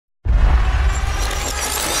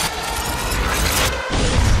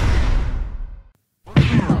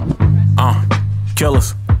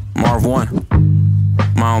Killers,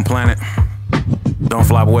 MARVWON, my own planet. Don't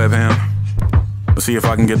flop WebHam. Let's see if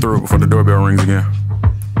I can get through before the doorbell rings again.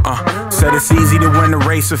 Said it's easy to win the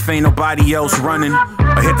race if ain't nobody else running.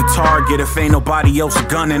 I hit the target if ain't nobody else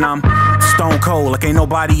gunning. I'm stone cold like ain't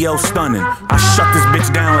nobody else stunning. I shut this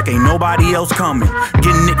bitch down like ain't nobody else coming.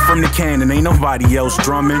 Getting nicked from the cannon, ain't nobody else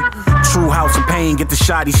drumming. True house of pain, get the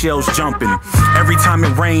shoddy shells jumping. Every time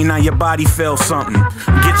it rain, now your body felt something.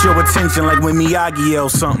 Get your attention like when Miyagi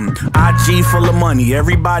yells something. IG full of money,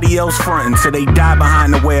 everybody else fronting. Till they die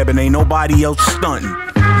behind the web and ain't nobody else stunting.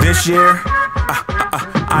 This year,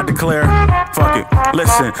 I declare, fuck it.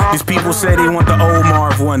 Listen, these people say they want the old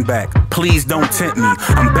MARVWON back. Please don't tempt me.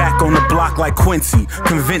 I'm back on the block like Quincy.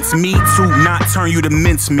 Convince me to not turn you to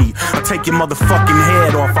mincemeat. I'll take your motherfucking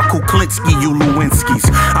head off. I Kuklinski, you Lewinsky's.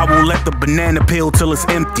 I will let the banana peel till it's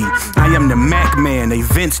empty. I am the Mac man, they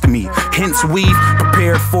vinced me. Hence we've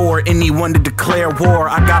prepared for anyone to declare war.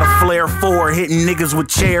 I got a flair for hitting niggas with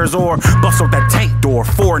chairs or bust out that tank door.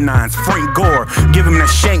 4-9s, Frank Gore. Give him that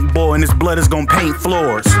shank boy and his blood is gonna paint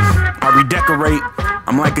floors. I redecorate.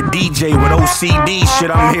 I'm like a DJ with OCD.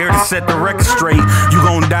 Shit, I'm here to set the record straight. You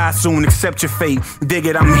gon' die soon, accept your fate. Dig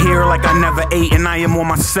it, I'm here like I never ate, and I am on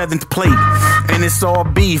my 7th plate. And it's all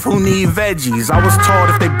beef, who need veggies? I was taught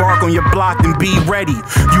if they bark on your block, then be ready.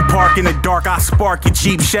 You park in the dark, I spark your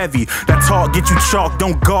cheap Chevy. That talk get you chalk,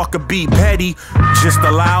 don't gawk or be petty. Just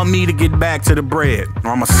allow me to get back to the bread,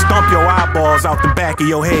 or I'ma stomp your eyeballs out the back of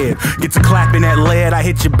your head. Get to clapping that lead, I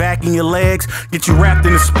hit your back and your legs. Get you wrapped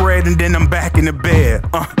in the spread, and then I'm back in the bed.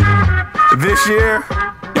 This year,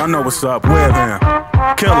 y'all know what's up, WebHam,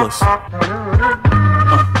 Killers.